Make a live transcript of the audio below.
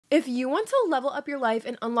If you want to level up your life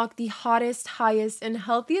and unlock the hottest, highest, and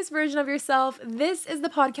healthiest version of yourself, this is the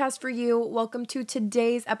podcast for you. Welcome to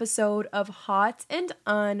today's episode of Hot and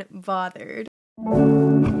Unbothered.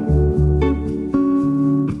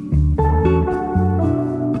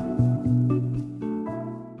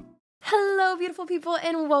 Hello, beautiful people,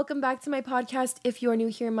 and welcome back to my podcast. If you are new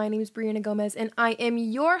here, my name is Brianna Gomez, and I am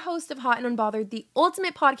your host of Hot and Unbothered, the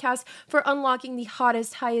ultimate podcast for unlocking the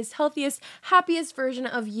hottest, highest, healthiest, happiest version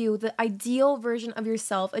of you, the ideal version of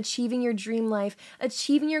yourself, achieving your dream life,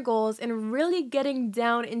 achieving your goals, and really getting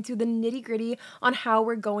down into the nitty-gritty on how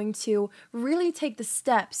we're going to really take the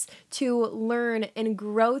steps to learn and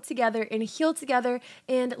grow together and heal together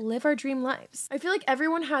and live our dream lives. I feel like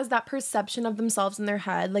everyone has that perception of themselves in their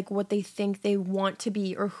head, like what they think they want to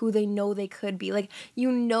be or who they know they could be. Like,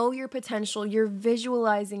 you know your potential, you're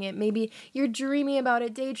visualizing it. Maybe you're dreaming about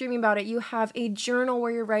it, daydreaming about it. You have a journal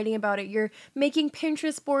where you're writing about it. You're making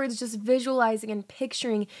Pinterest boards, just visualizing and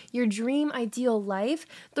picturing your dream ideal life.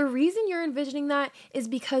 The reason you're envisioning that is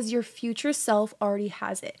because your future self already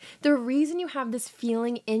has it. The reason you have this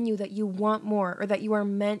feeling in you that you want more or that you are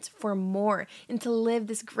meant for more and to live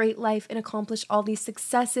this great life and accomplish all these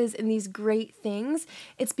successes and these great things,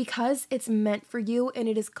 it's because it's meant for you and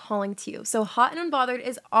it is calling to you. So Hot and Unbothered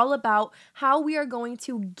is all about how we are going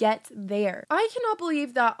to get there. I cannot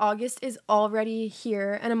believe that August is already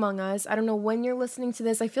here and among us. I don't know when you're listening to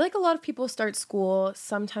this. I feel like a lot of people start school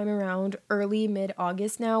sometime around early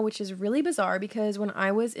mid-August now, which is really bizarre because when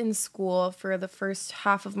I was in school for the first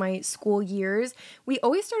half of my school years, we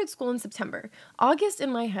always started school in September. August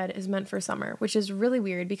in my head is meant for summer, which is really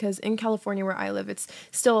weird because in California where I live, it's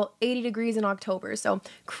still 80 degrees in October. So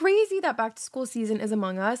crazy that back to school season is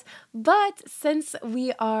among us. But since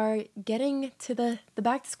we are getting to the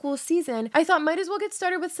back to school season, I thought might as well get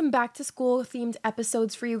started with some back to school themed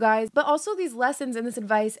episodes for you guys. But also these lessons and this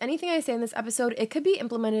advice, anything I say in this episode, it could be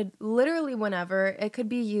implemented literally whenever. It could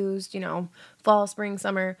be used, fall, spring,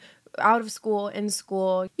 summer, out of school, in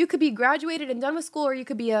school. You could be graduated and done with school, or you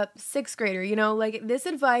could be a sixth grader, like this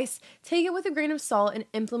advice, take it with a grain of salt and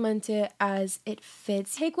implement it as it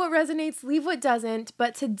fits. Take what resonates, leave what doesn't.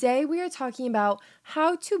 But today we are talking about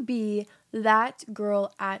how to be that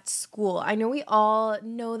girl at school. I know we all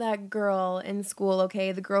know that girl in school,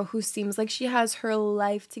 okay? The girl who seems like she has her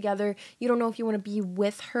life together. You don't know if you want to be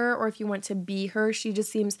with her or if you want to be her. She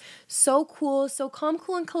just seems so cool, so calm,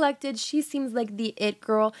 cool, and collected. She seems like the it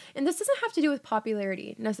girl. And this doesn't have to do with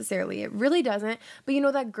popularity necessarily. It really doesn't.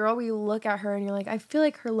 But that girl where you look at her and you're like, I feel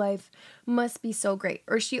like her life must be so great.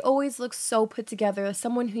 Or she always looks so put together.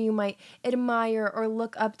 Someone who you might admire or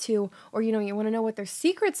look up to. Or, you want to know what their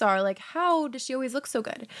secrets are. Like, how does she always look so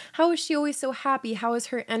good? How is she always so happy? How is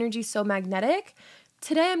her energy so magnetic?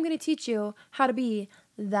 Today, I'm going to teach you how to be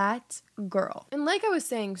that girl. And like I was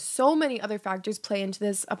saying, so many other factors play into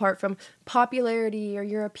this apart from popularity or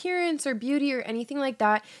your appearance or beauty or anything like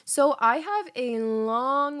that. So I have a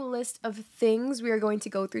long list of things we are going to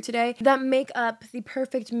go through today that make up the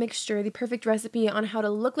perfect mixture, the perfect recipe on how to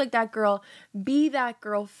look like that girl, be that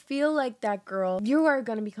girl, feel like that girl. You are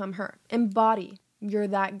going to become her. Embody you're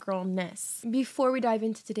that girlness. Before we dive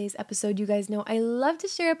into today's episode, you guys know I love to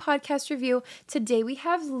share a podcast review. Today we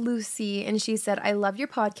have Lucy, and she said, I love your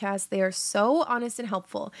podcast. They are so honest and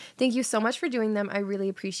helpful. Thank you so much for doing them. I really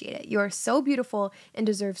appreciate it. You are so beautiful and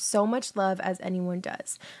deserve so much love as anyone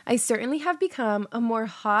does. I certainly have become a more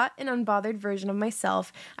hot and unbothered version of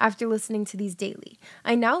myself after listening to these daily.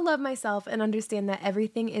 I now love myself and understand that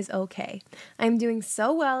everything is okay. I am doing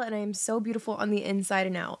so well and I am so beautiful on the inside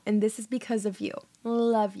and out, and this is because of you.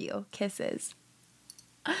 Love you. Kisses.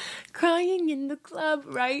 Crying in the club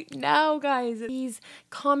right now, guys. These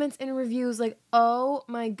comments and reviews, like, oh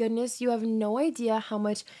my goodness, you have no idea how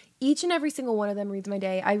much each and every single one of them reads my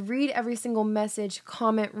day. I read every single message,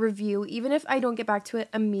 comment, review. Even if I don't get back to it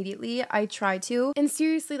immediately, I try to. And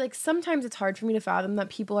seriously, like, sometimes it's hard for me to fathom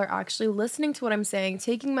that people are actually listening to what I'm saying,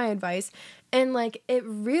 taking my advice, and like, it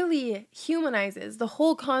really humanizes the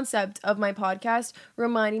whole concept of my podcast,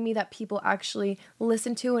 reminding me that people actually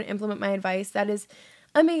listen to and implement my advice. That is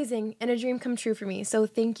amazing and a dream come true for me. So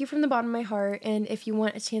thank you from the bottom of my heart. And if you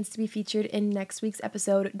want a chance to be featured in next week's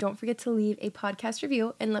episode, don't forget to leave a podcast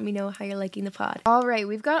review and let me know how you're liking the pod. All right,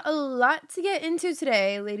 we've got a lot to get into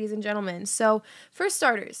today, ladies and gentlemen. So for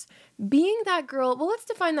starters, being that girl, well, let's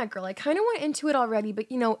define that girl. I kind of went into it already, but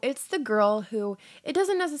it's the girl who, it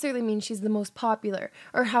doesn't necessarily mean she's the most popular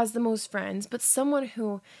or has the most friends, but someone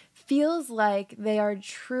who feels like they are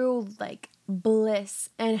true, like, bliss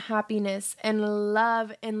and happiness and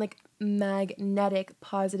love and like magnetic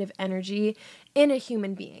positive energy in a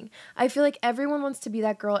human being. I feel like everyone wants to be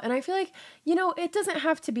that girl, and I feel like, it doesn't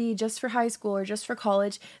have to be just for high school or just for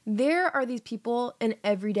college. There are these people in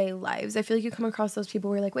everyday lives. I feel like you come across those people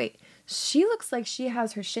where you're like, wait, she looks like she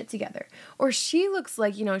has her shit together, or she looks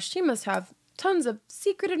like, she must have tons of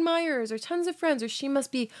secret admirers or tons of friends, or she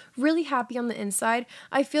must be really happy on the inside.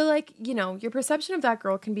 I feel like, your perception of that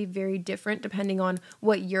girl can be very different depending on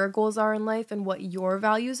what your goals are in life and what your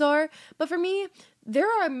values are. But for me, there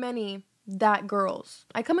are many that girls.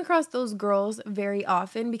 I come across those girls very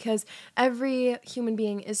often because every human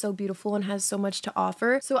being is so beautiful and has so much to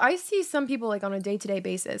offer. So I see some people like on a day-to-day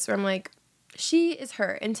basis where I'm like, she is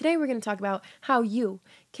her. And today we're going to talk about how you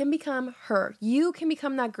can become her. You can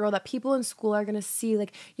become that girl that people in school are going to see.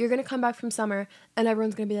 Like, you're going to come back from summer and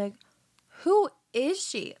everyone's going to be like, who is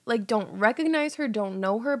she? Like, don't recognize her, don't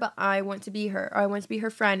know her, but I want to be her, or I want to be her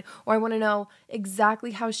friend, or I want to know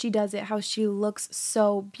exactly how she does it, how she looks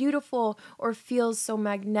so beautiful or feels so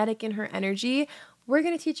magnetic in her energy. We're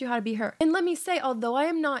going to teach you how to be her. And let me say, although I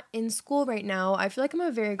am not in school right now, I feel like I'm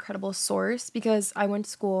a very credible source because I went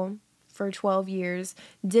to school for 12 years,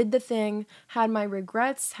 did the thing, had my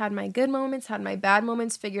regrets, had my good moments, had my bad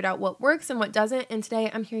moments, figured out what works and what doesn't, and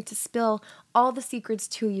today I'm here to spill all the secrets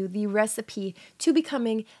to you, the recipe to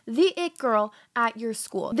becoming the it girl at your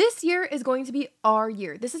school. This year is going to be our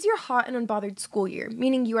year. This is your hot and unbothered school year,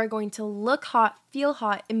 meaning you are going to look hot, feel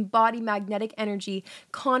hot, embody magnetic energy,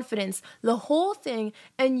 confidence, the whole thing,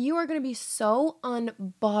 and you are going to be so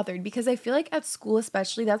unbothered because I feel like at school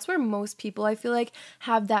especially, that's where most people I feel like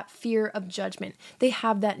have that fear of judgment. They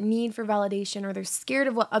have that need for validation, or they're scared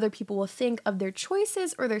of what other people will think of their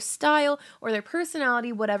choices or their style or their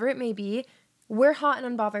personality, whatever it may be. We're hot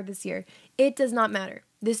and unbothered this year. It does not matter.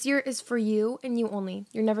 This year is for you and you only.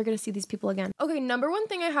 You're never going to see these people again. Okay, number one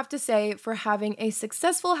thing I have to say for having a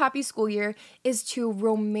successful, happy school year is to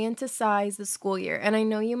romanticize the school year. And I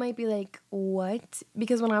know you might be like, what?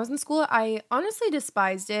 Because when I was in school, I honestly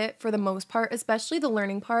despised it for the most part, especially the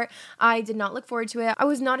learning part. I did not look forward to it. I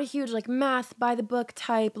was not a huge math by the book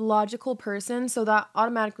type logical person, so that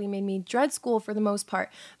automatically made me dread school for the most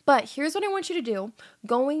part. But here's what I want you to do.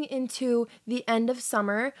 Going into the end of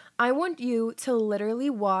summer, I want you to literally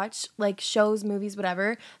watch shows, movies,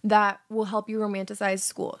 whatever, that will help you romanticize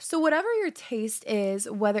school. So whatever your taste is,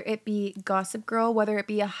 whether it be Gossip Girl, whether it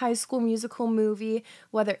be a High School Musical movie,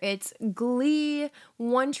 whether it's Glee,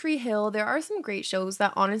 One Tree Hill, there are some great shows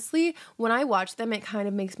that honestly, when I watch them, it kind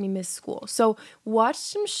of makes me miss school. So watch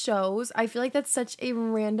some shows. I feel like that's such a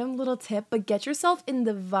random little tip, but get yourself in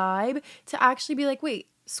the vibe to actually be like, wait,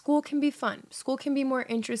 school can be fun. School can be more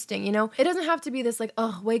interesting, It doesn't have to be this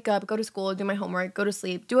wake up, go to school, do my homework, go to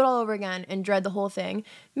sleep, do it all over again, and dread the whole thing.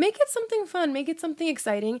 Make it something fun. Make it something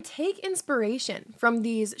exciting. Take inspiration from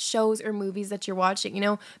these shows or movies that you're watching.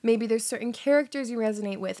 Maybe there's certain characters you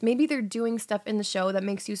resonate with. Maybe they're doing stuff in the show that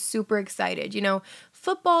makes you super excited.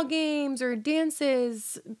 Football games or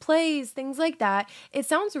dances, plays, things like that. It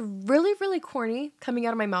sounds really, really corny coming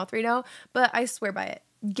out of my mouth right now, but I swear by it.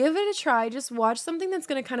 Give it a try. Just watch something that's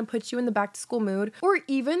going to kind of put you in the back to school mood, or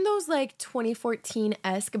even those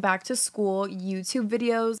 2014-esque back to school YouTube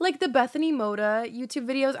videos, like the Bethany Moda YouTube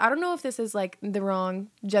videos. I don't know if this is the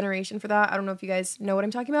wrong generation for that. I don't know if you guys know what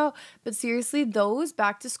I'm talking about, but seriously, those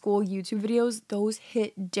back to school YouTube videos, those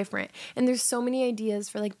hit different. And there's so many ideas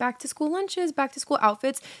for back to school lunches, back to school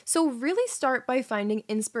outfits. So really start by finding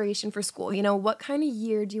inspiration for school. What kind of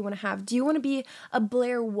year do you want to have? Do you want to be a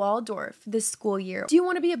Blair Waldorf this school year? Do you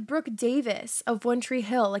want to be a Brooke Davis of One Tree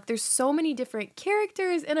Hill? There's so many different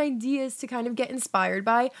characters and ideas to kind of get inspired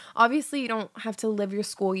by. Obviously, you don't have to live your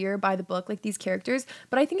school year by the book like these characters,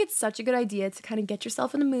 but I think it's such a good idea to kind of get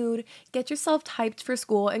yourself in the mood, get yourself hyped for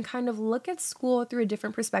school, and kind of look at school through a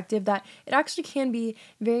different perspective that it actually can be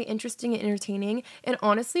very interesting and entertaining. And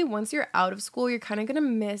honestly, once you're out of school, you're kind of going to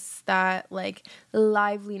miss that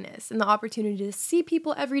liveliness and the opportunity to see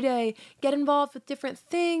people every day, get involved with different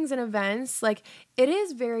things and events. It is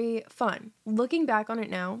very fun. Looking back on it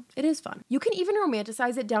now, it is fun. You can even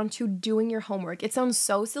romanticize it down to doing your homework. It sounds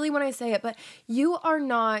so silly when I say it, but you are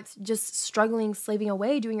not just struggling, slaving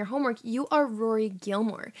away doing your homework. You are Rory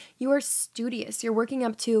Gilmore. You are studious. You're working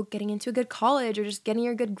up to getting into a good college or just getting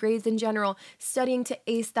your good grades in general, studying to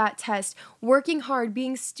ace that test, working hard,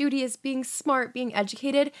 being studious, being smart, being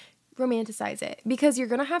educated. Romanticize it because you're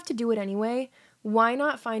going to have to do it anyway. why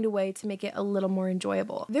not find a way to make it a little more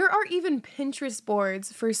enjoyable? There are even Pinterest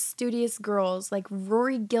boards for studious girls like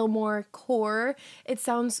Rory Gilmore core. It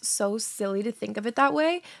sounds so silly to think of it that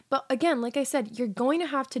way, but again, like I said, you're going to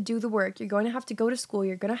have to do the work. You're going to have to go to school.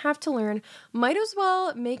 You're going to have to learn. Might as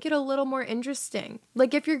well make it a little more interesting.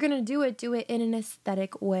 Like if you're going to do it in an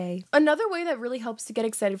aesthetic way. Another way that really helps to get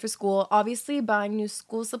excited for school, obviously buying new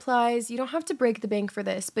school supplies. You don't have to break the bank for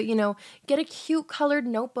this, but get a cute colored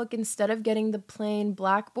notebook instead of getting the plain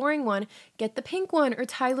black boring one. Get the pink one or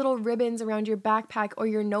tie little ribbons around your backpack or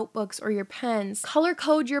your notebooks or your pens. Color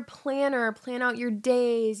code your planner, plan out your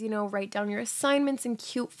days, write down your assignments in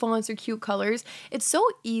cute fonts or cute colors. It's so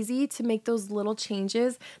easy to make those little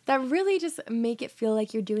changes that really just make it feel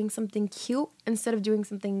like you're doing something cute instead of doing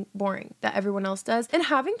something boring that everyone else does. And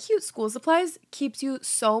having cute school supplies keeps you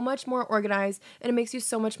so much more organized and it makes you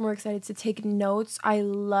so much more excited to take notes. I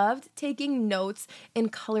loved taking notes in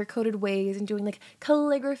color-coded ways and doing like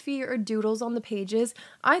calligraphy or doodles on the pages.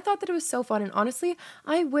 I thought that it was so fun, and honestly,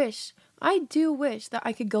 I do wish that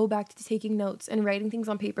I could go back to taking notes and writing things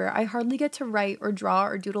on paper. I hardly get to write or draw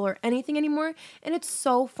or doodle or anything anymore, and it's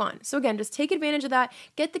so fun. So again, just take advantage of that.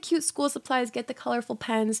 Get the cute school supplies, get the colorful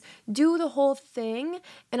pens, do the whole thing,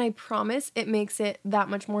 and I promise it makes it that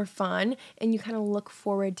much more fun, and you kind of look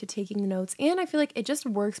forward to taking the notes, and I feel like it just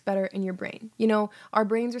works better in your brain. Our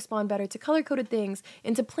brains respond better to color-coded things,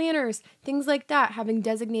 into planners, things like that, having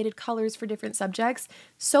designated colors for different subjects.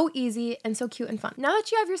 So easy and so cute and fun. Now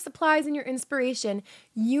that you have your supplies and your inspiration,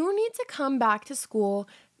 you need to come back to school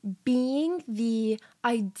being the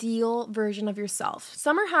ideal version of yourself.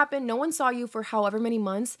 Summer happened, no one saw you for however many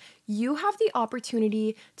months. You have the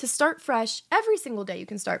opportunity to start fresh. Every single day you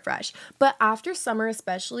can start fresh. But after summer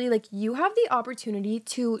especially, you have the opportunity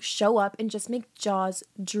to show up and just make jaws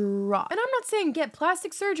drop. And I'm not saying get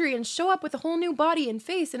plastic surgery and show up with a whole new body and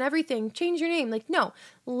face and everything, change your name. No,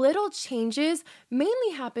 little changes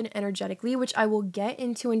mainly happen energetically, which I will get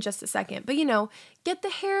into in just a second. But get the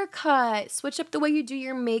haircut, switch up the way you do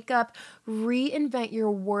your makeup, reinvent your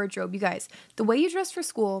wardrobe. You guys, the way you dress for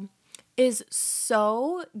school is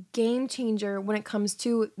so game changer when it comes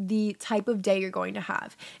to the type of day you're going to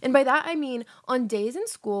have. And by that, I mean on days in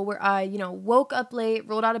school where I, woke up late,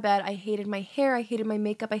 rolled out of bed, I hated my hair, I hated my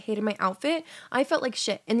makeup, I hated my outfit, I felt like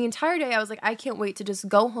shit. And the entire day I was like, I can't wait to just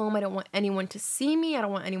go home. I don't want anyone to see me. I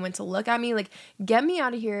don't want anyone to look at me. Get me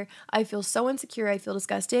out of here. I feel so insecure. I feel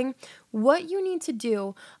disgusting. What you need to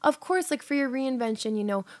do, of course, for your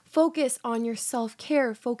reinvention, focus on your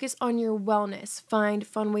self-care, focus on your wellness, find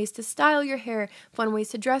fun ways to style your hair, fun ways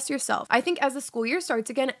to dress yourself. I think as the school year starts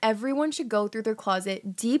again, everyone should go through their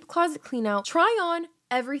closet, deep closet clean out, try on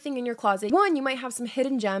everything in your closet. One, you might have some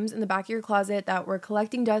hidden gems in the back of your closet that were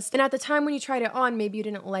collecting dust. And at the time when you tried it on, maybe you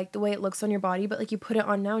didn't like the way it looks on your body, but you put it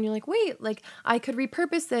on now and you're like, wait, I could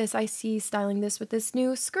repurpose this. I see styling this with this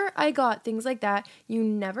new skirt I got, things like that. You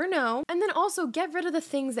never know. And then also get rid of the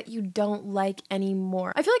things that you don't like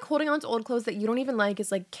anymore. I feel like holding on to old clothes that you don't even like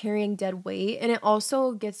is carrying dead weight. And it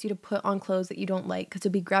also gets you to put on clothes that you don't like, because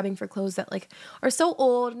you'll be grabbing for clothes that are so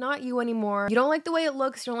old, not you anymore. You don't like the way it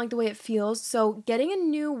looks, you don't like the way it feels. So getting a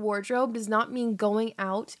new wardrobe does not mean going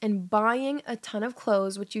out and buying a ton of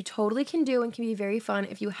clothes, which you totally can do and can be very fun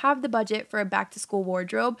if you have the budget for a back to school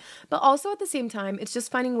wardrobe. But also at the same time, it's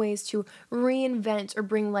just finding ways to reinvent or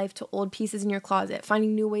bring life to old pieces in your closet,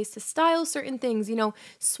 finding new ways to style certain things,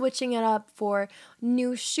 switching it up for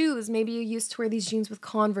new shoes. Maybe you used to wear these jeans with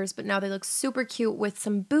Converse, but now they look super cute with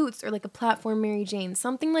some boots or a platform Mary Jane,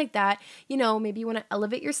 something like that. Maybe you want to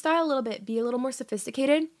elevate your style a little bit, be a little more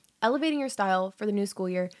sophisticated. Elevating your style for the new school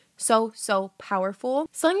year, so powerful.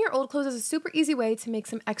 Selling your old clothes is a super easy way to make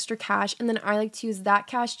some extra cash, and then I like to use that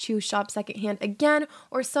cash to shop secondhand again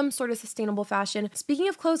or some sort of sustainable fashion. Speaking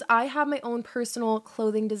of clothes, I have my own personal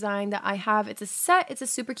clothing design that I have. It's a set. It's a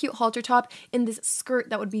super cute halter top in this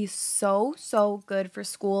skirt that would be so good for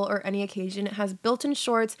school or any occasion. It has built-in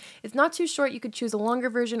shorts. It's not too short. You could choose a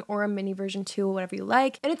longer version or a mini version too, whatever you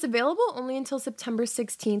like. And it's available only until September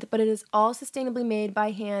 16th, but it is all sustainably made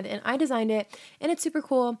by hand, and I designed it, and it's super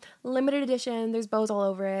cool. Limited edition, there's bows all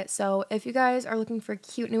over it. So if you guys are looking for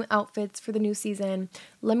cute new outfits for the new season,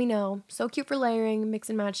 let me know. So cute for layering, mix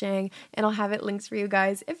and matching, and I'll have it links for you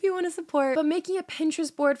guys if you want to support. But making a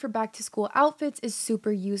Pinterest board for back to school outfits is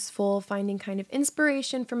super useful. Finding kind of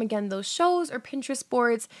inspiration from, again, those shows or Pinterest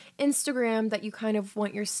boards, Instagram that you kind of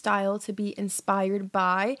want your style to be inspired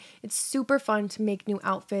by. It's super fun to make new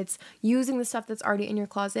outfits using the stuff that's already in your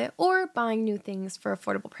closet or buying new things for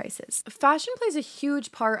affordable prices. Fashion plays a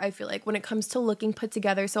huge part, I feel like, when it comes to looking put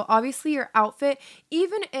together. So obviously your outfit,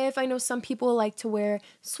 even if I know some people like to wear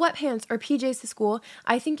sweatpants or PJs to school.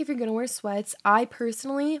 I think if you're gonna wear sweats, I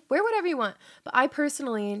personally, wear whatever you want, but I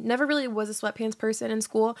personally never really was a sweatpants person in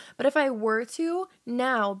school, but if I were to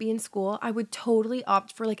now be in school, I would totally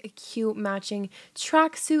opt for like a cute matching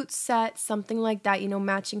tracksuit set, something like that, you know,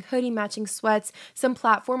 matching hoodie, matching sweats, some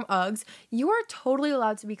platform Uggs. You are totally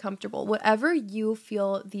allowed to be comfortable. Whatever you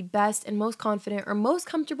feel the best and most confident or most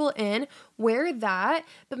comfortable in, wear that,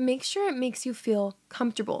 but make sure it makes you feel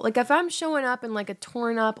comfortable. Like if I'm showing up in like a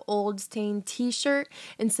torn up old stained t-shirt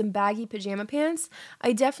and some baggy pajama pants,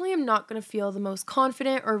 I definitely am not going to feel the most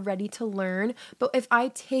confident or ready to learn. But if I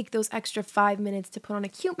take those extra 5 minutes to put on a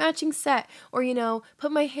cute matching set, or, you know,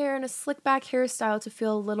 put my hair in a slick back hairstyle to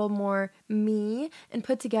feel a little more me and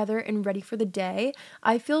put together and ready for the day,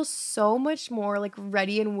 I feel so much more like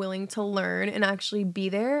ready and willing to learn and actually be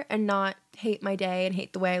there and not hate my day and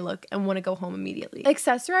hate the way I look and want to go home immediately.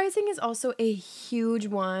 Accessorizing is also a huge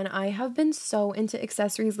one. I have been so into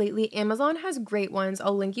accessories lately. Amazon has great ones.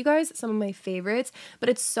 I'll link you guys some of my favorites, but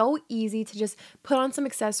it's so easy to just put on some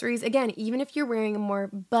accessories. Again, even if you're wearing a more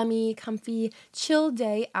bummy, comfy, chill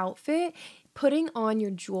day outfit, putting on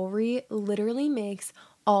your jewelry literally makes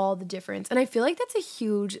all the difference. And I feel like that's a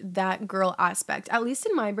huge that girl aspect. At least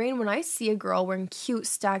in my brain, when I see a girl wearing cute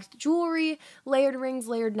stacked jewelry, layered rings,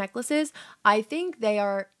 layered necklaces, I think they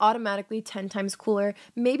are automatically 10 times cooler.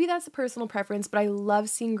 Maybe that's a personal preference, but I love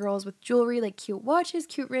seeing girls with jewelry, like cute watches,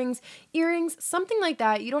 cute rings, earrings, something like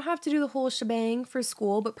that. You don't have to do the whole shebang for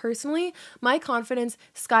school, but personally, my confidence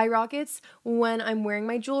skyrockets when I'm wearing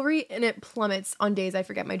my jewelry, and it plummets on days I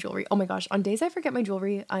forget my jewelry. Oh my gosh, on days I forget my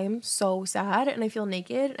jewelry, I am so sad and I feel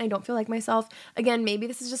naked and I don't feel like myself. Again, maybe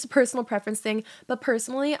this is just a personal preference thing, but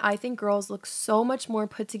personally, I think girls look so much more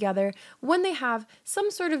put together when they have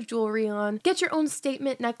some sort of jewelry on. Get your own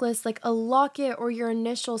statement necklace, like a locket or your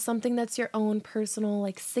initial, something that's your own personal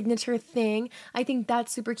like signature thing. I think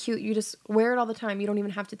that's super cute. You just wear it all the time. You don't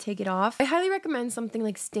even have to take it off. I highly recommend something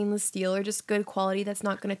like stainless steel or just good quality that's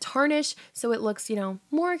not going to tarnish, so it looks, you know,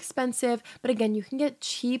 more expensive. But again, you can get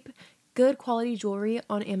cheap, good quality jewelry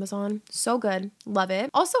on Amazon. So good. Love it.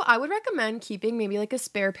 Also, I would recommend keeping maybe like a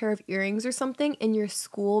spare pair of earrings or something in your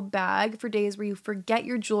school bag for days where you forget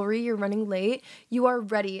your jewelry, you're running late, you are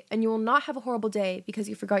ready, and you will not have a horrible day because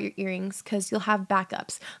you forgot your earrings, because you'll have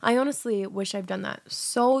backups. I honestly wish I've done that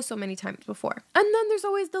so many times before. And then there's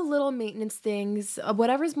always the little maintenance things,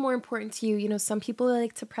 whatever's more important to you. You know, some people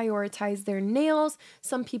like to prioritize their nails,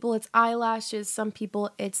 some people it's eyelashes, some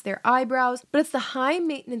people it's their eyebrows, but it's the high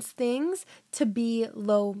maintenance things to be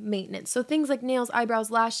low maintenance. So things like nails, eyebrows,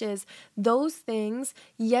 lashes, those things,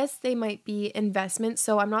 yes, they might be investments.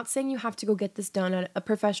 So I'm not saying you have to go get this done at a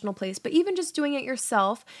professional place, but even just doing it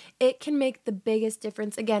yourself, it can make the biggest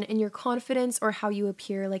difference, again, in your confidence or how you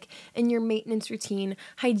appear, like in your maintenance routine,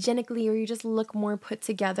 hygienically, or you just look more put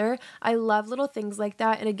together. I love little things like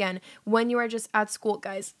that. And again, when you are just at school,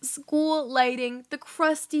 guys, school lighting, the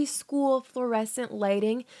crusty school fluorescent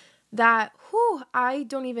lighting, that, I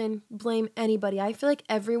don't even blame anybody. I feel like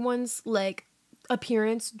everyone's like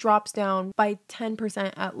appearance drops down by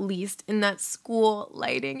 10% at least in that school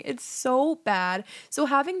lighting. It's so bad. So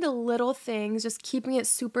having the little things, just keeping it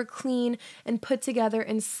super clean and put together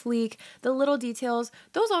and sleek, the little details,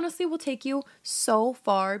 those honestly will take you so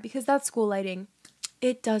far, because that school lighting,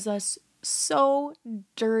 it does us so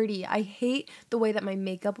dirty. I hate the way that my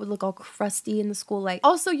makeup would look all crusty in the school light.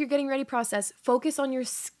 Also, your getting ready process, focus on your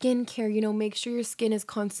skincare, you know, make sure your skin is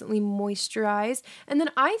constantly moisturized. And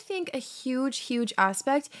then I think a huge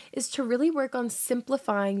aspect is to really work on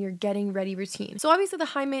simplifying your getting ready routine. So obviously the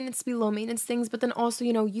high maintenance be low maintenance things, but then also,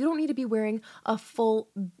 you know, you don't need to be wearing a full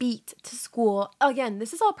beat to school. Again,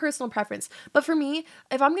 this is all personal preference, but for me,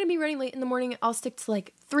 if I'm going to be running late in the morning, I'll stick to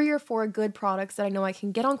like 3 or 4 good products that I know I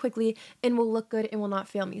can get on quickly and will look good and will not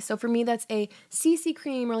fail me. So for me, that's a CC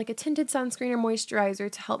cream or like a tinted sunscreen or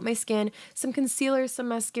moisturizer to help my skin, some concealer, some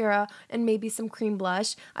mascara, and maybe some cream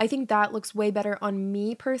blush. I think that looks way better on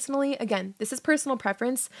me personally. Again, this is personal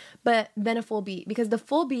preference, but then a full beat, because the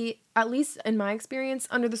full beat, at least in my experience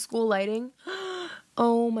under the school lighting,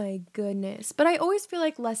 oh my goodness. But I always feel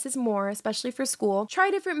like less is more, especially for school. Try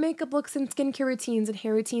different makeup looks and skincare routines and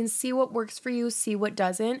hair routines. See what works for you, see what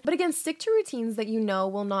doesn't. But again, stick to routines that you know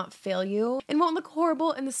will not fail you and won't look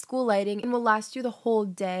horrible in the school lighting and will last you the whole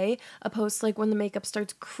day, opposed to like when the makeup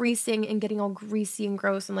starts creasing and getting all greasy and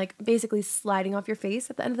gross and like basically sliding off your face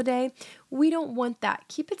at the end of the day. We don't want that.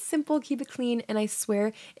 Keep it simple, keep it clean, and I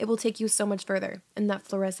swear it will take you so much further in that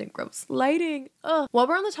fluorescent gross lighting. Ugh. While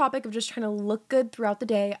we're on the topic of just trying to look good throughout the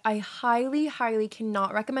day, I highly, highly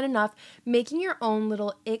cannot recommend enough making your own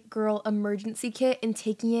little It Girl emergency kit and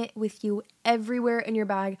taking it with you everywhere in your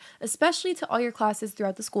bag, especially to all your classes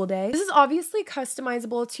throughout the school day. This is obviously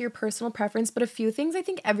customizable to your personal preference, but a few things I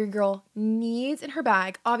think every girl needs in her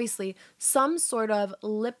bag. Obviously, some sort of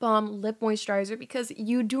lip balm, lip moisturizer, because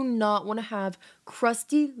you do not want to have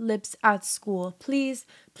crusty lips at school. Please,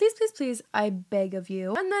 please, please, please, I beg of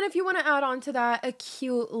you. And then if you want to add on to that a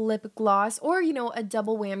cute lip gloss or, you know, a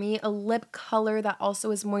double whammy, a lip color that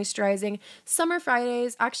also is moisturizing. Summer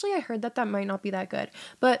Fridays, actually I heard that might not be that good,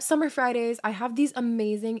 but Summer Fridays, I have these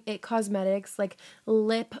amazing It Cosmetics like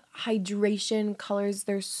lip hydration colors.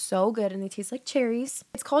 They're so good and they taste like cherries.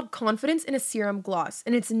 It's called Confidence in a Serum Gloss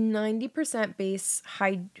and it's 90% base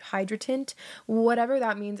hydratant, whatever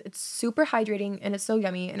that means. It's super hydrating and it's so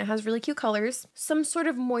yummy and it has really cute colors. Some sort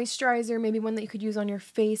of moisturizer, maybe one that you could use on your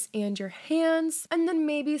face and your hands, and then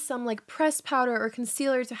maybe some like pressed powder or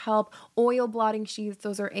concealer to help. Oil blotting sheets,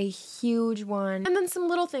 those are a huge one. And then some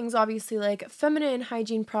little things, obviously, like feminine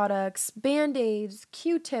hygiene products, band-aids,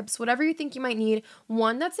 Q-tips, whatever you think you might need.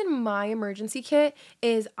 One that's in my emergency kit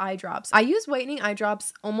is eye drops. I use whitening eye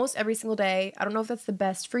drops almost every single day. I don't know if that's the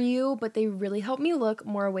best for you, but they really help me look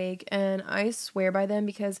more awake, and I swear by them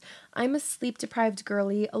because I'm a sleep-deprived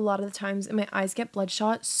girly a lot of the times and my eyes get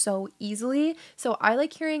bloodshot so easily. So I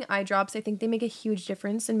like carrying eye drops. I think they make a huge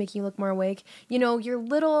difference in making you look more awake. You know, your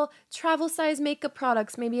little travel size makeup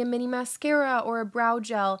products, maybe a mini mascara or a brow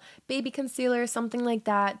gel, baby concealer, something like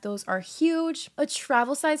that. Those are huge. A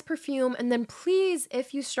travel size perfume, and then please,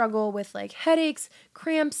 if you struggle with like headaches,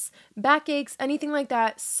 cramps, backaches, anything like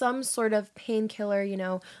that, some sort of painkiller, you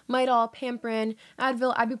know, Midol, Pamprin,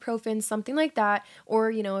 Advil, ibuprofen, something like that.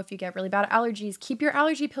 Or, you know, if you get really bad allergies, keep your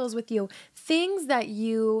allergy pills with you. Things that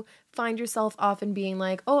you find yourself often being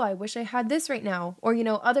like, oh, I wish I had this right now. Or, you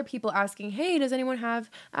know, other people asking, hey, does anyone have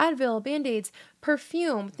Advil, Band-Aids,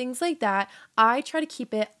 perfume, things like that. I try to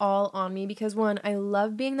keep it all on me because one, I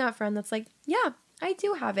love being that friend that's like, yeah, I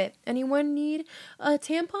do have it. Anyone need a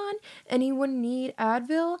tampon? Anyone need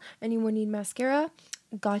Advil? Anyone need mascara?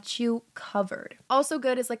 Got you covered. Also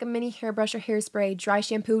good is like a mini hairbrush or hairspray, dry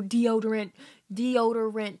shampoo, deodorant.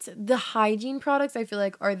 The hygiene products I feel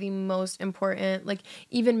like are the most important, like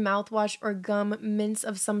even mouthwash or gum mints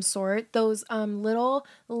of some sort. Those little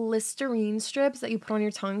Listerine strips that you put on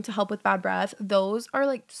your tongue to help with bad breath, those are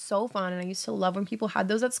like so fun and I used to love when people had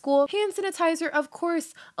those at school. Hand sanitizer, of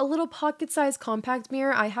course, a little pocket-sized compact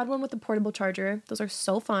mirror. I had one with a portable charger. Those are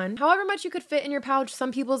so fun. However much you could fit in your pouch,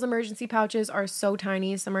 some people's emergency pouches are so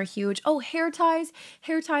tiny, some are huge. Oh, hair ties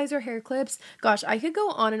or hair clips. Gosh, I could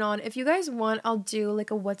go on and on. If you guys want, I'll do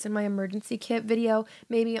like a what's in my emergency kit video,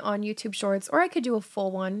 maybe on YouTube Shorts, or I could do a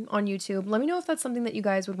full one on YouTube. Let me know if that's something that you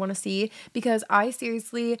guys would want to see because I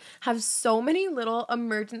seriously have so many little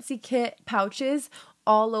emergency kit pouches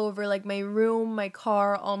all over like my room, my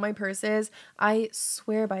car, all my purses. I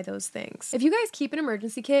swear by those things. If you guys keep an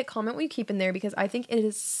emergency kit, comment what you keep in there because I think it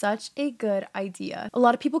is such a good idea. A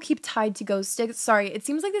lot of people keep Tide to Go sticks. Sorry, it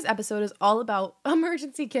seems like this episode is all about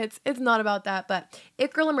emergency kits. It's not about that, but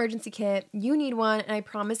It Girl emergency kit, you need one and I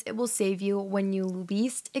promise it will save you when you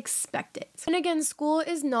least expect it. And again, school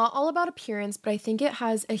is not all about appearance, but I think it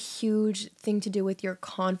has a huge thing to do with your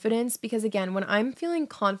confidence because again, when I'm feeling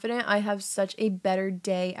confident, I have such a better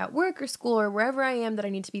day at work or school or wherever I am that I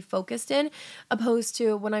need to be focused in, opposed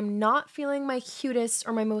to when I'm not feeling my cutest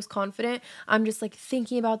or my most confident, I'm just like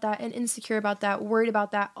thinking about that and insecure about that, worried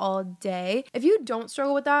about that all day. If you don't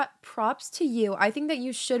struggle with that, props to you. I think that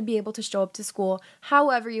you should be able to show up to school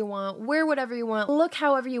however you want, wear whatever you want, look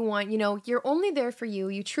however you want. You know, you're only there for you.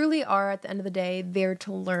 You truly are at the end of the day there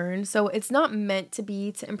to learn. So it's not meant to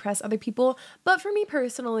be to impress other people. But for me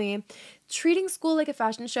personally, treating school like a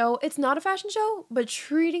fashion show, it's not a fashion show, but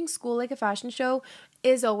treating school like a fashion show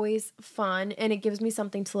is always fun and it gives me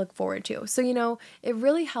something to look forward to. So, you know, it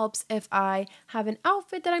really helps if I have an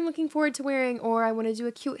outfit that I'm looking forward to wearing or I want to do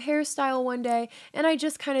a cute hairstyle one day and I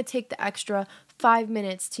just kind of take the extra 5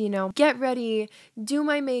 minutes to, you know, get ready, do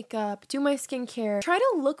my makeup, do my skincare. Try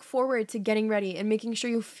to look forward to getting ready and making sure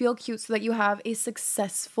you feel cute so that you have a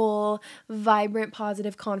successful, vibrant,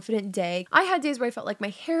 positive, confident day. I had days where I felt like my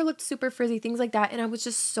hair looked super frizzy, things like that, and I was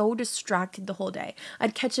just so distracted the whole day.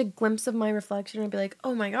 I'd catch a glimpse of my reflection and I'd be like,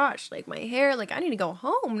 oh my gosh, like my hair, like I need to go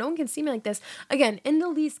home. No one can see me like this. Again, in the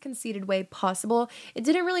least conceited way possible. It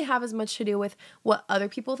didn't really have as much to do with what other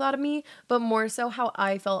people thought of me, but more so how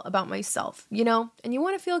I felt about myself, you know? And you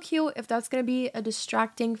want to feel cute. If that's going to be a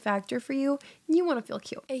distracting factor for you, you want to feel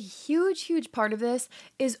cute. A huge part of this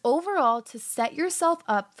is overall to set yourself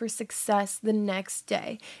up for success the next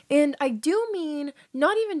day. And I do mean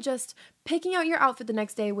not even just picking out your outfit the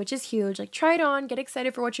next day, which is huge. Like, try it on, get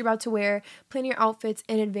excited for what you're about to wear, plan your outfits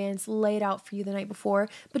in advance, lay it out for you the night before,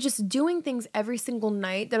 but just doing things every single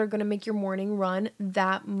night that are going to make your morning run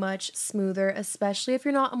that much smoother, especially if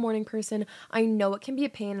you're not a morning person. I know it can be a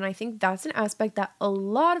pain, and I think that's an aspect that a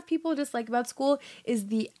lot of people dislike about school is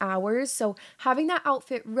the hours. So having that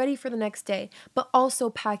outfit ready for the next day, but also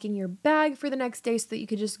packing your bag for the next day so that you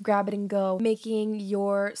could just grab it and go, making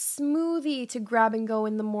your smoothie to grab and go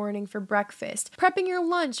in the morning for breakfast, prepping your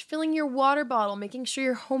lunch, filling your water bottle, making sure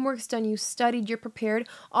your homework's done, you studied, you're prepared.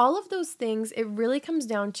 All of those things, it really comes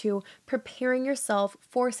down to preparing yourself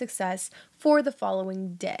for success for the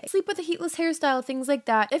following day. Sleep with a heatless hairstyle, things like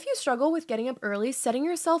that. If you struggle with getting up early, setting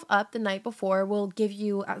yourself up the night before will give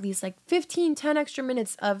you at least like 10 extra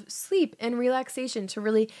minutes of sleep and relaxation to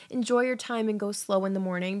really enjoy your time and go slow in the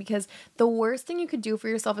morning, because the worst thing you could do for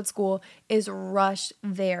yourself at school is rush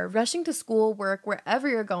there. Rushing to school, work, wherever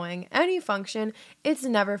you're going, any function, it's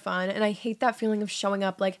never fun. And I hate that feeling of showing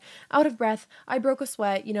up like out of breath, I broke a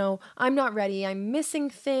sweat, I'm not ready, I'm missing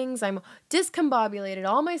things, I'm discombobulated,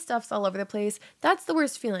 all my stuff's all over the place. That's the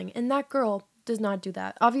worst feeling. And that girl does not do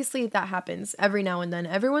that. Obviously, that happens every now and then.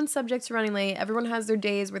 Everyone's subject to running late. Everyone has their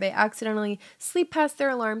days where they accidentally sleep past their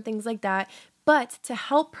alarm, things like that. But to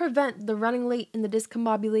help prevent the running late and the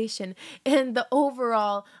discombobulation and the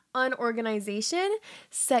overall unorganization,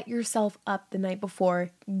 set yourself up the night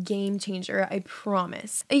before. Game changer, I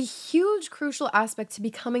promise. A huge crucial aspect to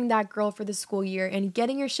becoming that girl for the school year and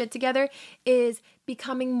getting your shit together is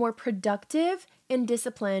becoming more productive and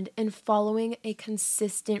disciplined and following a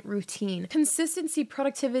consistent routine. Consistency,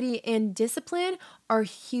 productivity, and discipline are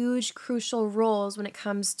huge, crucial roles when it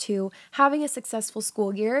comes to having a successful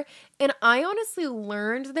school year. And I honestly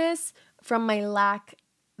learned this from my lack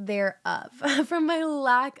thereof, from my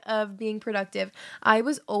lack of being productive. I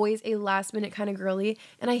was always a last minute kind of girly,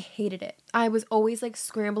 and I hated it. I was always like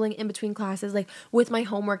scrambling in between classes, like with my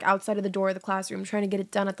homework outside of the door of the classroom, trying to get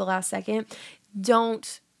it done at the last second.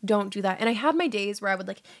 Don't do that. And I had my days where I would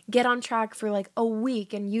like get on track for like a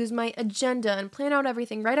week and use my agenda and plan out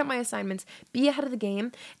everything, write out my assignments, be ahead of the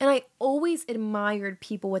game. And I always admired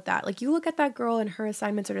people with that. Like, you look at that girl and her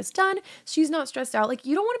assignments are just done. She's not stressed out. Like,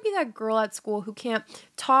 you don't want to be that girl at school who can't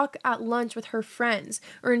talk at lunch with her friends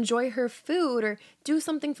or enjoy her food or do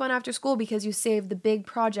something fun after school because you saved the big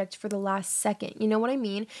project for the last second. You know what I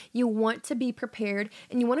mean? You want to be prepared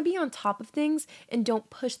and you want to be on top of things and don't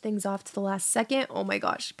push things off to the last second. Oh my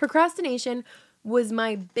gosh. Procrastination was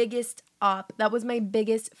my biggest that was my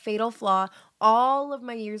biggest fatal flaw all of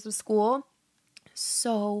my years of school.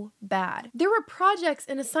 So bad. There were projects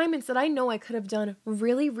and assignments that I know I could have done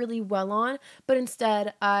really, really well on, but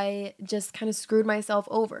instead I just kind of screwed myself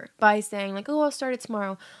over by saying like, oh, I'll start it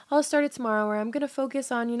tomorrow, or I'm going to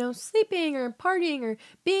focus on, sleeping or partying or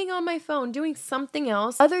being on my phone, doing something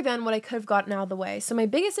else other than what I could have gotten out of the way. So my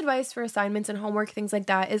biggest advice for assignments and homework, things like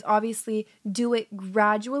that, is obviously do it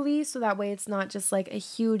gradually, so that way it's not just like a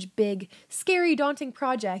huge, big, scary, daunting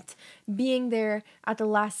project being there at the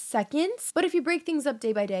last second. But if you break things up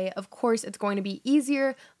day by day, of course it's going to be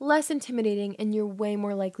easier, less intimidating, and you're way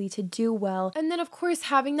more likely to do well. And then of course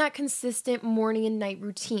having that consistent morning and night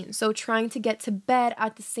routine. So trying to get to bed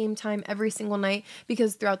at the same time every single night,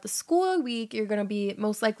 because throughout the school week you're going to be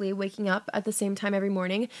most likely waking up at the same time every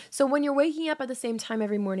morning. So when you're waking up at the same time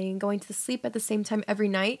every morning and going to sleep at the same time every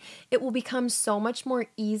night, it will become so much more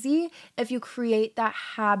easy if you create that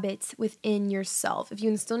habit within yourself. If you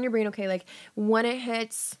instill in your brain, okay, like when it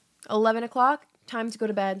hits 11 o'clock, time to go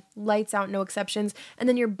to bed, lights out, no exceptions. And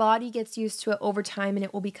then your body gets used to it over time and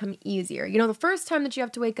it will become easier. The first time that you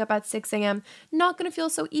have to wake up at 6 a.m., not going to feel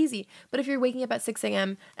so easy. But if you're waking up at 6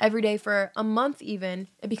 a.m. every day for a month even,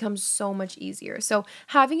 it becomes so much easier. So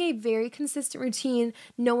having a very consistent routine,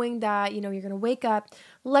 knowing that, you're going to wake up,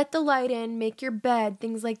 let the light in, make your bed,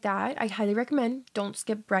 things like that. I highly recommend don't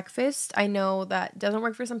skip breakfast. I know that doesn't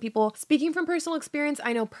work for some people. Speaking from personal experience,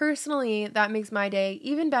 I know personally that makes my day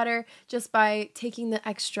even better just by taking the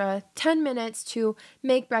extra 10 minutes to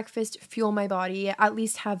make breakfast, fuel my body, at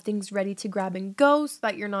least have things ready to grab and go so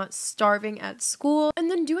that you're not starving at school. And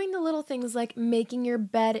then doing the little things like making your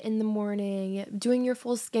bed in the morning, doing your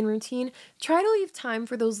full skin routine. Try to leave time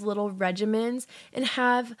for those little regimens and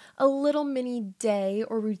have a little mini day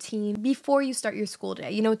or routine before you start your school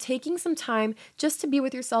day. You know, taking some time just to be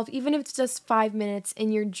with yourself, even if it's just 5 minutes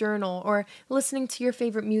in your journal or listening to your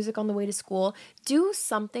favorite music on the way to school. Do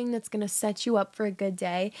something that's going to set you up for a good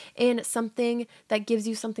day and something that gives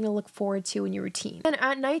you something to look forward to in your routine. And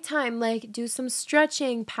at nighttime, like, do some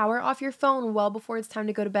stretching, power off your phone well before it's time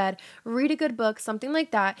to go to bed, read a good book, something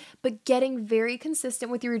like that, but getting very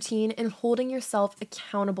consistent with your routine and holding yourself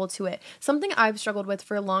accountable to it. Something I've struggled with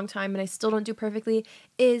for a long time and I still don't do perfectly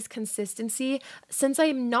is consistency. Since I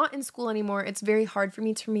am not in school anymore, it's very hard for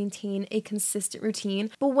me to maintain a consistent routine.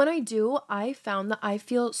 But when I do, I found that I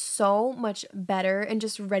feel so much better and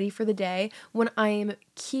just ready for the day when I am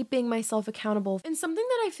keeping myself accountable. And something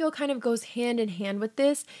that I feel kind of goes hand in hand with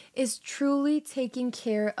this is truly taking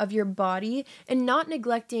care of your body and not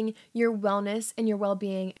neglecting your wellness and your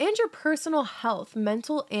well-being and your personal health,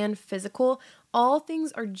 mental and physical. All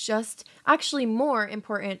things are just actually more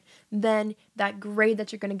important than that grade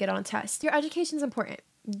that you're going to get on a test. Your education is important.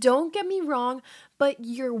 Don't get me wrong, but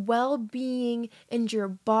your well-being and your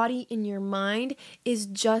body and your mind is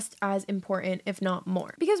just as important, if not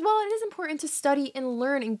more. Because while it is important to study and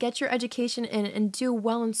learn and get your education and do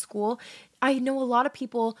well in school, I know a lot of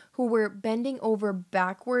people who were bending over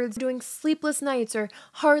backwards, doing sleepless nights, or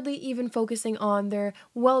hardly even focusing on their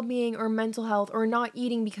well-being or mental health, or not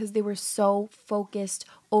eating because they were so focused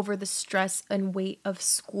over the stress and weight of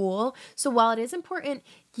school. So while it is important,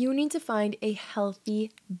 you need to find a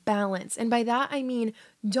healthy balance. And by that, I mean,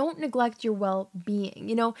 don't neglect your well-being.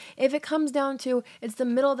 You know, if it comes down to it's the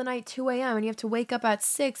middle of the night, 2 a.m., and you have to wake up at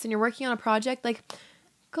 6 and you're working on a project, like,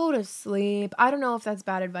 go to sleep. I don't know if that's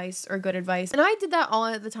bad advice or good advice. And I did that all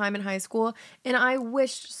at the time in high school, and I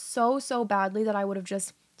wished so badly that I would have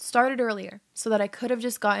just started earlier so that I could have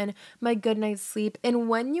just gotten my good night's sleep. And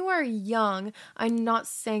when you are young, I'm not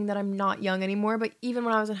saying that I'm not young anymore, but even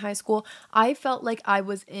when I was in high school, I felt like I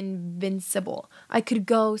was invincible. I could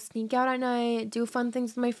go sneak out at night, do fun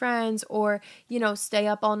things with my friends, or, you know, stay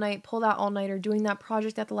up all night, pull that all-nighter, doing that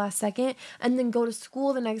project at the last second, and then go to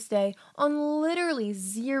school the next day on literally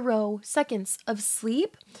 0 seconds of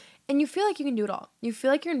sleep. And you feel like you can do it all. You feel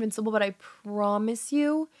like you're invincible, but I promise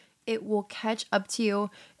you, it will catch up to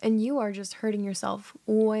you and you are just hurting yourself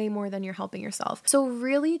way more than you're helping yourself. So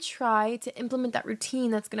really try to implement that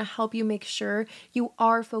routine that's going to help you make sure you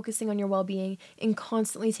are focusing on your well-being and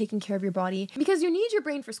constantly taking care of your body, because you need your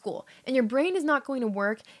brain for school, and your brain is not going to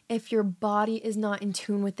work if your body is not in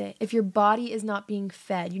tune with it, if your body is not being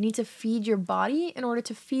fed. You need to feed your body in order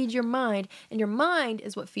to feed your mind, and your mind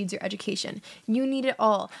is what feeds your education. You need it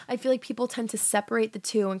all. I feel like people tend to separate the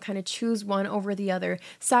two and kind of choose one over the other,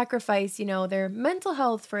 sacrifice, you know, their mental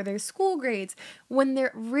health for their school grades, when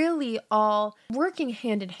they're really all working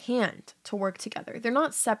hand in hand to work together. They're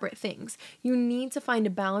not separate things. You need to find a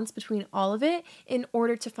balance between all of it in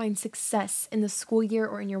order to find success in the school year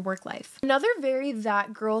or in your work life. Another very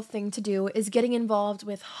that girl thing to do is getting involved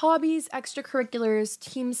with hobbies, extracurriculars,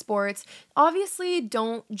 team sports. Obviously,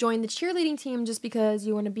 don't join the cheerleading team just because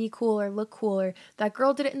you want to be cool or look cool, or that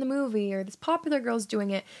girl did it in the movie, or this popular girl's doing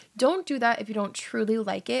it. Don't do that if you don't truly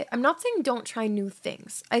like it. I'm not saying don't try new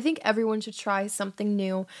things. I think everyone should try something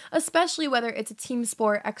new, especially whether it's a team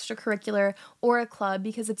sport, extracurricular, or a club,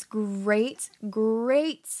 because it's great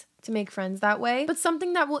to make friends that way, but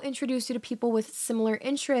something that will introduce you to people with similar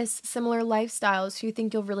interests, similar lifestyles who you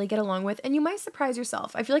think you'll really get along with, and you might surprise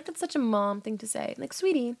yourself. I feel like that's such a mom thing to say. Like,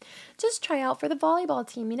 sweetie, just try out for the volleyball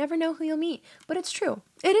team. You never know who you'll meet. But it's true.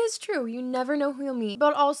 It is true. You never know who you'll meet.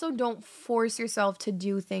 But also don't force yourself to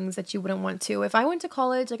do things that you wouldn't want to. If I went to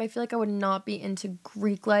college, like, I feel like I would not be into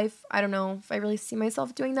Greek life. I don't know if I really see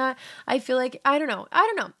myself doing that. I feel like, I don't know.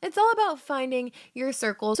 It's all about finding your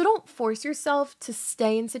circle. So don't force yourself to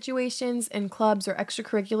stay in situations and clubs or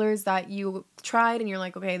extracurriculars that you tried and you're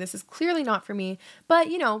like, okay, this is clearly not for me.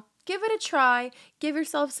 But, you know, give it a try. Give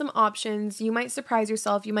yourself some options. You might surprise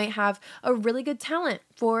yourself. You might have a really good talent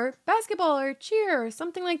for basketball or cheer or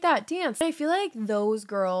something like that, dance. I feel like those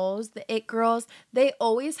girls, the it girls, they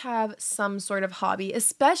always have some sort of hobby,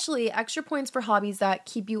 especially extra points for hobbies that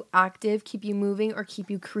keep you active, keep you moving, or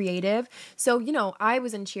keep you creative. So, you know, I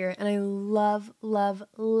was in cheer and I love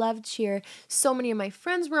cheer. So many of my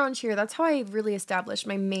friends were on cheer. That's how I really established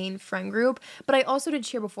my main friend group. But I also did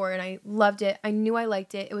cheer before and I loved it. I knew I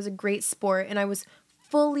liked it. It was a great sport and I was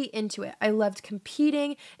fully into it. I loved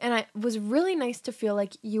competing, and it was really nice to feel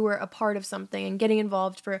like you were a part of something and getting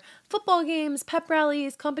involved for football games, pep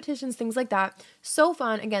rallies, competitions, things like that. So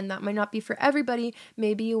fun. Again, that might not be for everybody.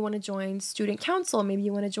 Maybe you want to join student council. Maybe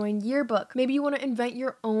you want to join yearbook. Maybe you want to invent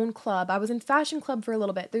your own club. I was in fashion club for a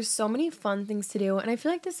little bit. There's so many fun things to do, and I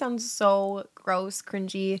feel like this sounds so gross,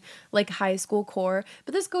 cringy, like high school core,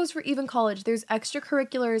 but this goes for even college. There's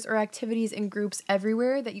extracurriculars or activities and groups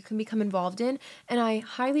everywhere that you can become involved in, and I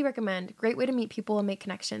highly recommend. Great way to meet people and make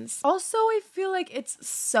connections. Also, I feel like it's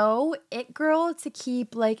so it girl to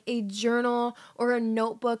keep like a journal or a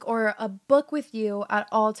notebook or a book with you at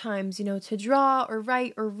all times, to draw or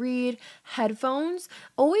write or read. Headphones,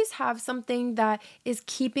 always have something that is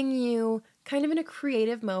keeping you kind of in a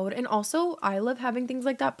creative mode. And also, I love having things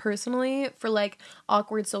like that personally for like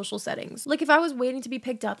awkward social settings. Like if I was waiting to be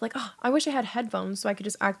picked up, like, oh, I wish I had headphones so I could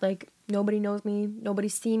just act like nobody knows me, nobody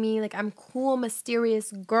see me, like I'm cool,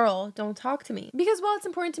 mysterious girl, don't talk to me. Because while it's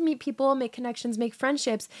important to meet people, make connections, make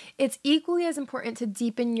friendships, it's equally as important to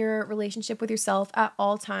deepen your relationship with yourself at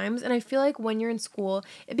all times. And I feel like when you're in school,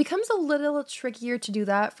 it becomes a little trickier to do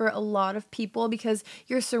that for a lot of people because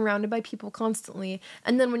you're surrounded by people constantly.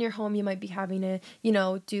 And then when you're home, you might be having to,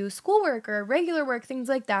 do schoolwork or regular work, things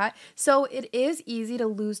like that. So it is easy to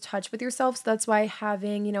lose touch with yourself. So that's why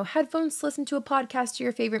having, headphones to listen to a podcast to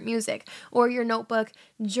your favorite music, or your notebook,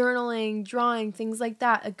 journaling, drawing, things like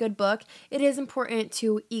that, a good book, it is important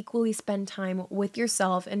to equally spend time with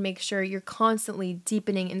yourself and make sure you're constantly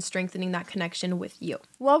deepening and strengthening that connection with you.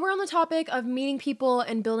 While we're on the topic of meeting people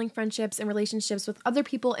and building friendships and relationships with other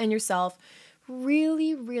people and yourself,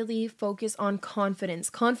 really focus on confidence.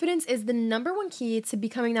 Confidence is the number one key to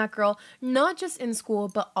becoming that girl, not just in school,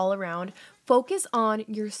 but all around. Focus on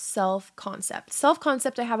your self-concept.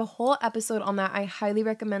 Self-concept, I have a whole episode on that I highly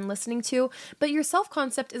recommend listening to, but your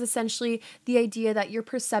self-concept is essentially the idea that your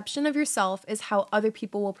perception of yourself is how other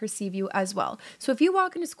people will perceive you as well. So if you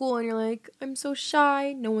walk into school and you're like, I'm so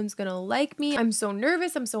shy, no one's gonna like me, I'm so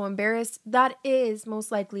nervous, I'm so embarrassed, that is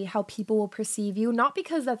most likely how people will perceive you, not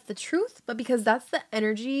because that's the truth, but because that's the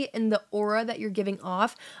energy and the aura that you're giving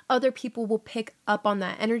off. Other people will pick up on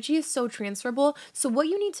that. Energy is so transferable. So what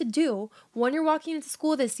you need to do when you're walking into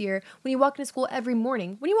school this year, when you walk into school every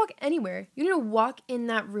morning, when you walk anywhere, you need to walk in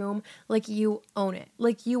that room like you own it.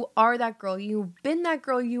 Like you are that girl. You've been that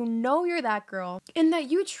girl. You know you're that girl. And that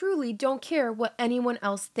you truly don't care what anyone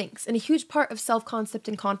else thinks. And a huge part of self-concept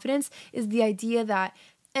and confidence is the idea that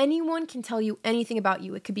anyone can tell you anything about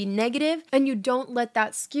you. It could be negative, and you don't let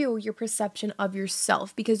that skew your perception of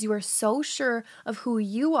yourself because you are so sure of who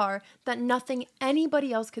you are that nothing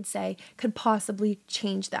anybody else could say could possibly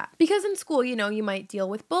change that. Because in school, you might deal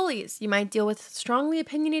with bullies, you might deal with strongly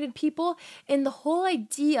opinionated people, and the whole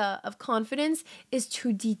idea of confidence is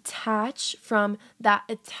to detach from that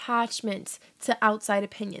attachment to outside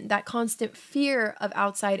opinion, that constant fear of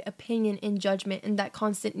outside opinion and judgment, and that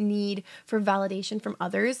constant need for validation from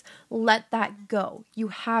others. Let that go. You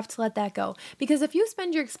have to let that go. Because if you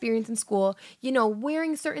spend your experience in school,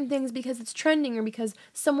 wearing certain things because it's trending or because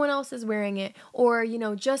someone else is wearing it, or,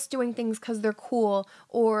 just doing things because they're cool,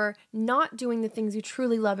 or not doing the things you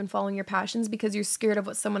truly love and following your passions because you're scared of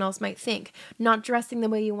what someone else might think, not dressing the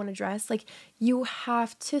way you want to dress, you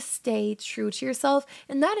have to stay true to yourself.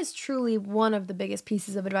 And that is truly one of the biggest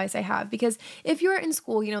pieces of advice I have, because if you're in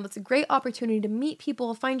school, that's a great opportunity to meet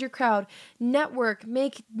people, find your crowd, network,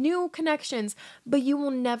 make new connections, but you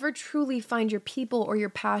will never truly find your people or your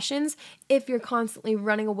passions if you're constantly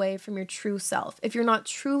running away from your true self. If you're not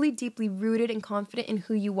truly deeply rooted and confident in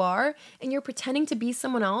who you are and you're pretending to be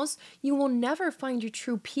someone else, you will never find your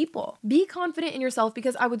true people. Be confident in yourself,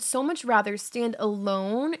 because I would so much rather stand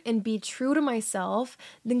alone and be true to myself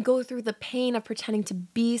than go through the pain of pretending to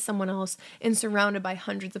be someone else and surrounded by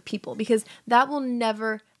hundreds of people, because that will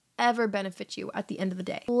never ever benefit you at the end of the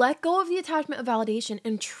day. Let go of the attachment of validation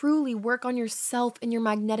and truly work on yourself and your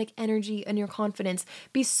magnetic energy and your confidence.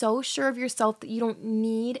 Be so sure of yourself that you don't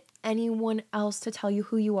need anyone else to tell you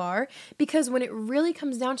who you are, because when it really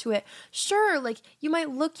comes down to it, sure, you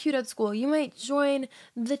might look cute at school, you might join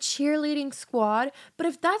the cheerleading squad, but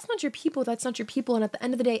if that's not your people, that's not your people. And at the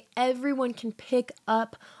end of the day, everyone can pick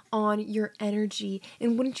up on your energy.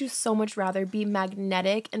 And wouldn't you so much rather be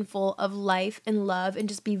magnetic and full of life and love and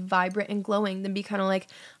just be vibrant and glowing than be kind of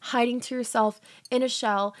hiding to yourself in a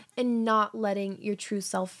shell and not letting your true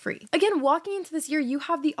self free? Again, walking into this year, you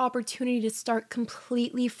have the opportunity to start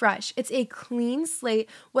completely fresh. It's a clean slate.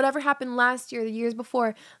 Whatever happened last year, the years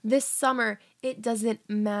before, this summer, it doesn't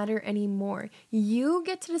matter anymore. You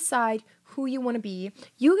get to decide who you want to be.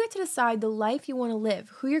 You get to decide the life you want to live,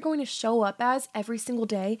 who you're going to show up as every single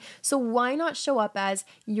day. So why not show up as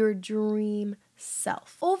your dream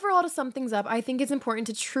self? Overall, to sum things up, I think it's important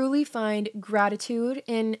to truly find gratitude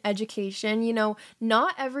in education. You know,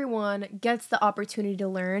 not everyone gets the opportunity to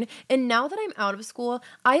learn. And now that I'm out of school,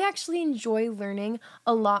 I actually enjoy learning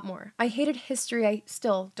a lot more. I hated history. I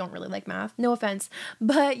still don't really like math. No offense.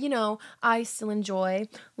 But, you know, I still enjoy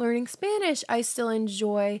learning Spanish. I still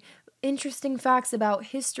enjoy interesting facts about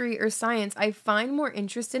history or science. I find more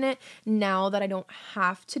interest in it now that I don't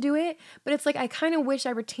have to do it, but it's like I kind of wish I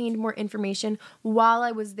retained more information while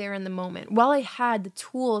I was there in the moment, while I had the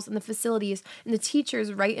tools and the facilities and the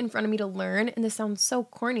teachers right in front of me to learn. And this sounds so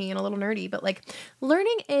corny and a little nerdy, but like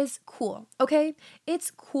learning is cool, okay? It's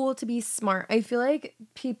cool to be smart. I feel like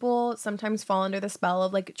people sometimes fall under the spell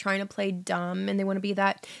of like trying to play dumb and they want to be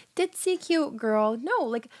that ditzy cute girl. No,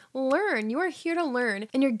 like learn. You are here to learn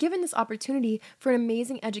and you're given this opportunity for an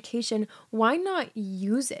amazing education. Why not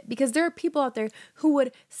use it? Because there are people out there who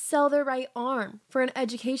would sell their right arm for an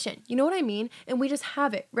education. You know what I mean? And we just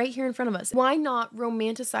have it right here in front of us. Why not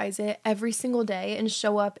romanticize it every single day and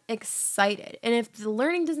show up excited? And if the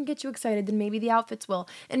learning doesn't get you excited, then maybe the outfits will,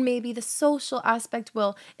 and maybe the social aspect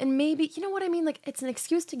will, and maybe, you know what I mean? Like it's an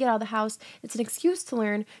excuse to get out of the house. It's an excuse to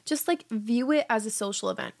learn. Just like view it as a social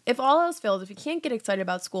event. If all else fails, if you can't get excited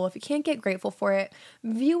about school, if you can't get grateful for it,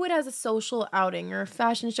 view it as a social outing or a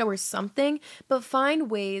fashion show or something, but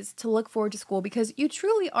find ways to look forward to school because you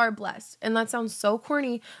truly are blessed. And that sounds so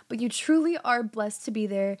corny, but you truly are blessed to be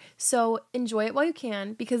there. So enjoy it while you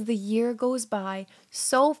can because the year goes by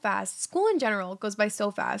so fast. School in general goes by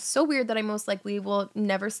so fast. So weird that I most likely will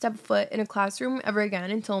never step foot in a classroom ever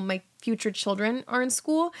again until my future children are in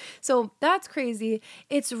school. So that's crazy.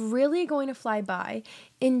 It's really going to fly by.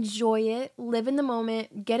 Enjoy it, live in the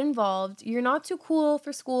moment, get involved. You're not too cool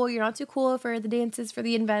for school. You're not too cool for the dances, for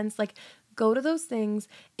the events. Like go to those things,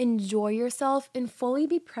 enjoy yourself, and fully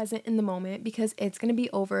be present in the moment because it's going to be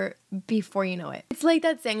over before you know it. It's like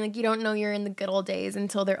that saying, like, you don't know you're in the good old days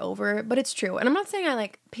until they're over, but it's true. And I'm not saying I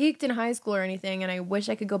like peaked in high school or anything and I wish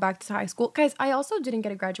I could go back to high school. Guys, I also didn't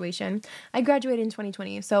get a graduation. I graduated in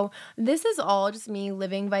 2020. So this is all just me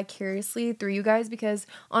living vicariously through you guys because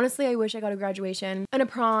honestly, I wish I got a graduation and a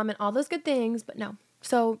prom and all those good things, but no.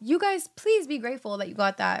 So you guys, please be grateful that you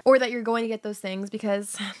got that or that you're going to get those things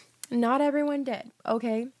because not everyone did,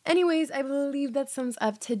 okay? Anyways, I believe that sums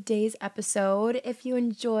up today's episode. If you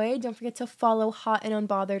enjoyed, don't forget to follow Hot and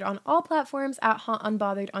Unbothered on all platforms at Hot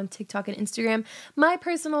Unbothered on TikTok and Instagram. My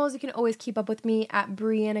personals, you can always keep up with me at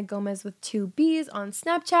Brianna Gomez with 2 B's on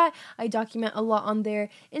Snapchat. I document a lot on there.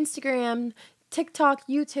 Instagram, TikTok,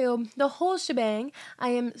 YouTube, the whole shebang.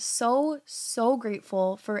 I am so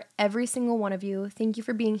grateful for every single one of you. Thank you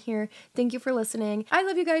for being here. Thank you for listening. I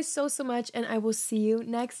love you guys so much, and I will see you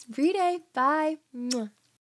next Friday. Bye. Mwah.